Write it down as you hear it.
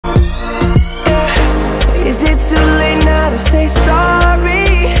Is it too late now to say sorry?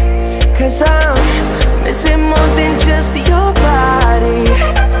 'Cause I'm missing more than just your body.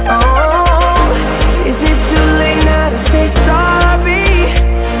 Oh, is it too late now to say sorry?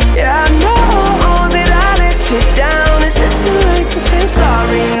 Yeah, I know that I let you down. Is it too late to say I'm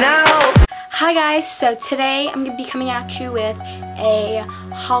sorry now? Hi guys, so today I'm going to be coming at you with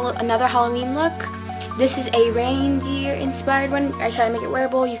another Halloween look. This is a reindeer inspired one. I try to make it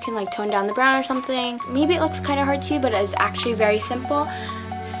wearable. You can like tone down the brown or something. Maybe it looks kind of hard too, but it's actually very simple.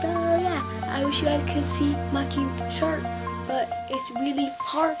 So yeah, I wish you guys could see my cute shirt, but it's really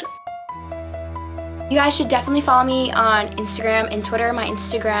hard. You guys should definitely follow me on Instagram and Twitter. My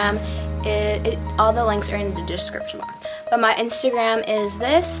Instagram all the links are in the description box. But my Instagram is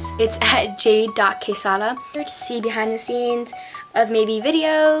this. It's at jade.quesada. To see behind the scenes of maybe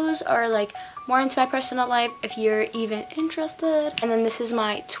videos or like more into my personal life if you're even interested. And then this is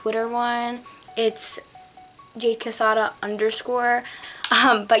my Twitter one. It's jadequesada_.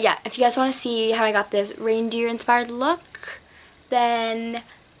 But yeah, if you guys want to see how I got this reindeer inspired look, then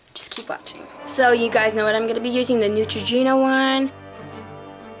just keep watching. So you guys know what I'm going to be using, the Nuetrogena one.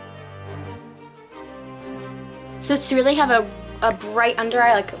 So to really have a bright under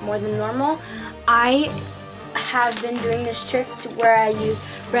eye, like more than normal, I have been doing this trick where I use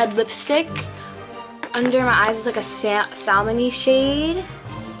red lipstick under my eyes. It's like a salmon-y shade.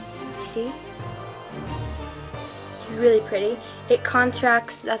 See? It's really pretty. It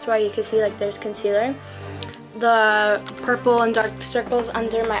contracts, that's why you can see like there's concealer. The purple and dark circles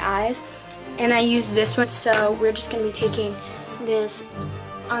under my eyes. And I use this one, so we're just going to be taking this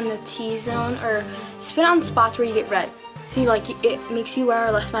on the T-zone, or spit on spots where you get red. See, like it makes you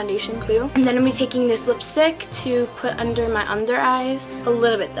wear less foundation too. And then I'm gonna be taking this lipstick to put under my under eyes, a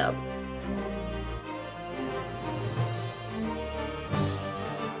little bit though.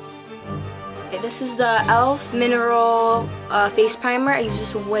 Okay, this is the e.l.f. Mineral Face Primer. I used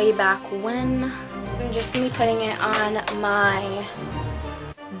this way back when. I'm just gonna be putting it on my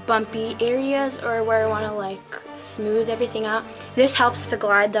bumpy areas or where I wanna like smooth everything out. This helps to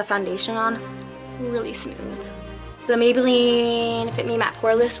glide the foundation on really smooth. The Maybelline Fit Me Matte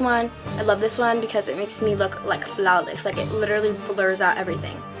Poreless one, I love this one because it makes me look like flawless. Like it literally blurs out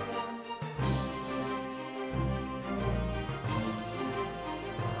everything.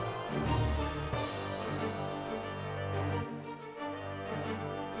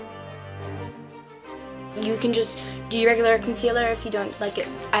 You can just do your regular concealer if you don't like it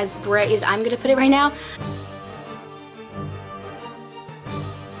as bright as I'm gonna put it right now.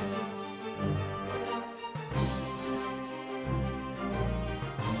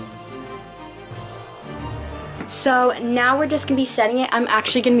 So now we're just going to be setting it. I'm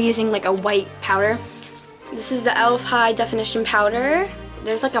actually going to be using like a white powder. This is the e.l.f. High Definition Powder.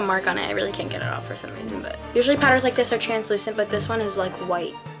 There's like a mark on it. I really can't get it off for some reason. But usually powders like this are translucent, but this one is like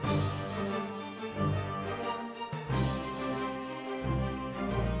white.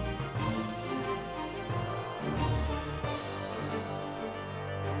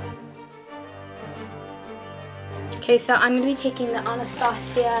 Okay, so I'm going to be taking the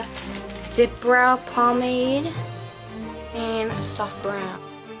Anastasia Dipbrow Pomade and soft brown.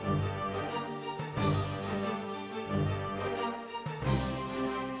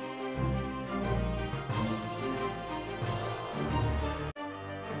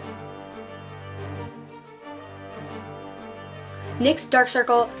 NYX Dark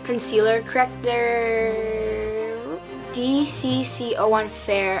Circle Concealer Corrector DCC01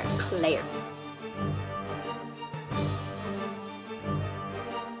 Fair Clear.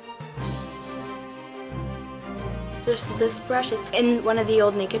 There's this brush, it's in one of the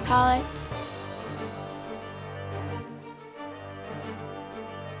old Naked palettes.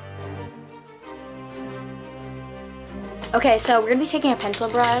 Okay, so we're going to be taking a pencil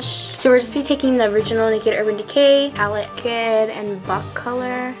brush. So we're just be taking the original Naked Urban Decay palette, Kid and Buck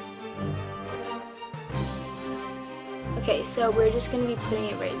color. Okay, so we're just going to be putting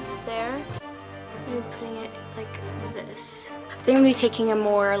it right there. And putting it like this. I think I'm going to be taking a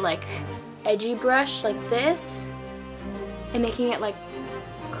more like edgy brush like this and making it like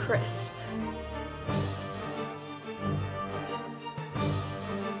crisp.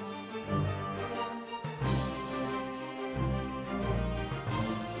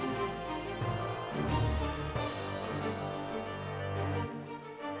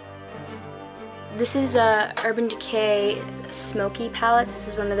 This is the Urban Decay Smokey palette. This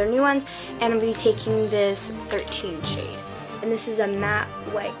is one of their new ones, and I'm going to be taking this 13 shade. And this is a matte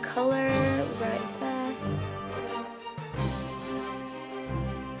white color right there.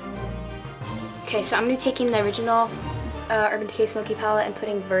 Okay, so I'm going to be taking the original Urban Decay Smokey palette and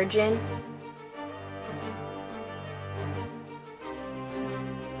putting Virgin.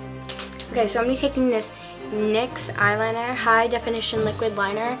 Okay, so I'm going to be taking this NYX eyeliner, high definition liquid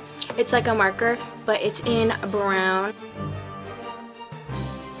liner. It's like a marker, but it's in brown.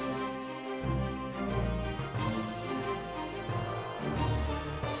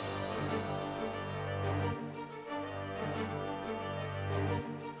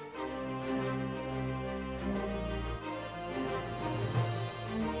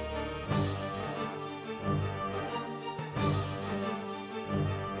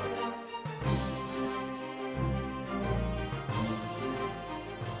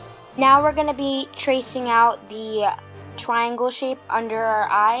 Now we're going to be tracing out the triangle shape under our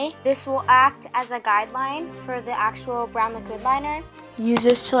eye. This will act as a guideline for the actual brown liquid liner. Use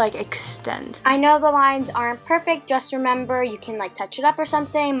this to like extend. I know the lines aren't perfect, just remember you can like touch it up or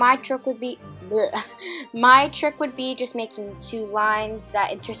something. My trick would be just making 2 lines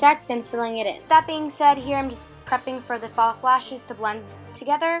that intersect, then filling it in. That being said, here I'm just prepping for the false lashes to blend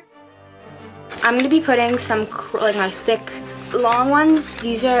together. I'm going to be putting some like my thick long ones.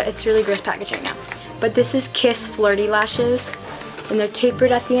 It's really gross packaging now, but this is Kiss Flirty lashes, and they're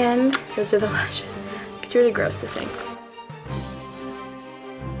tapered at the end. Those are the lashes. It's really gross to think.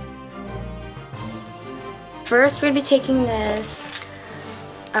 First, we're going to be taking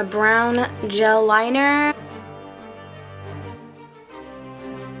a brown gel liner.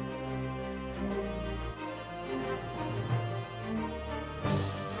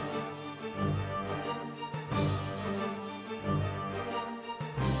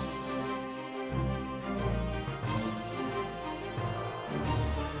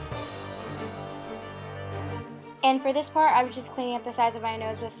 And for this part, I was just cleaning up the sides of my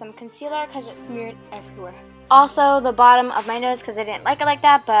nose with some concealer because it smeared everywhere. Also, the bottom of my nose because I didn't like it like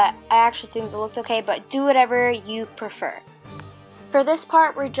that, but I actually think it looked okay, but do whatever you prefer. For this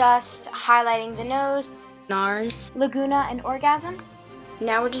part, we're just highlighting the nose. Nars, Laguna, and Orgasm.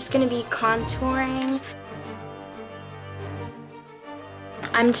 Now we're just going to be contouring.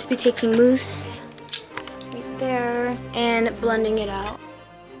 I'm just going to be taking mousse right there and blending it out.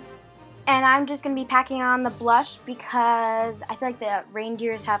 And I'm just going to be packing on the blush because I feel like the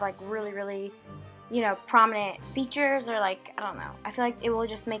reindeers have like really, you know, prominent features, or like, I don't know. I feel like it will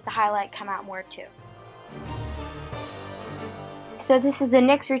just make the highlight come out more too. So this is the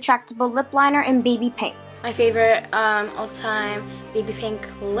NYX Retractable Lip Liner in Baby Pink. My favorite all-time Baby Pink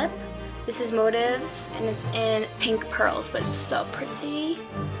lip. This is Motives, and it's in pink pearls, but it's so pretty.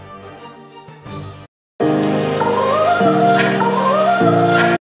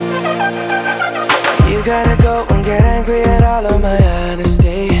 You gotta go and get angry at all of my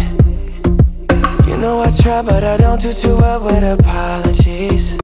honesty. You know I try, but I don't do too well with apologies.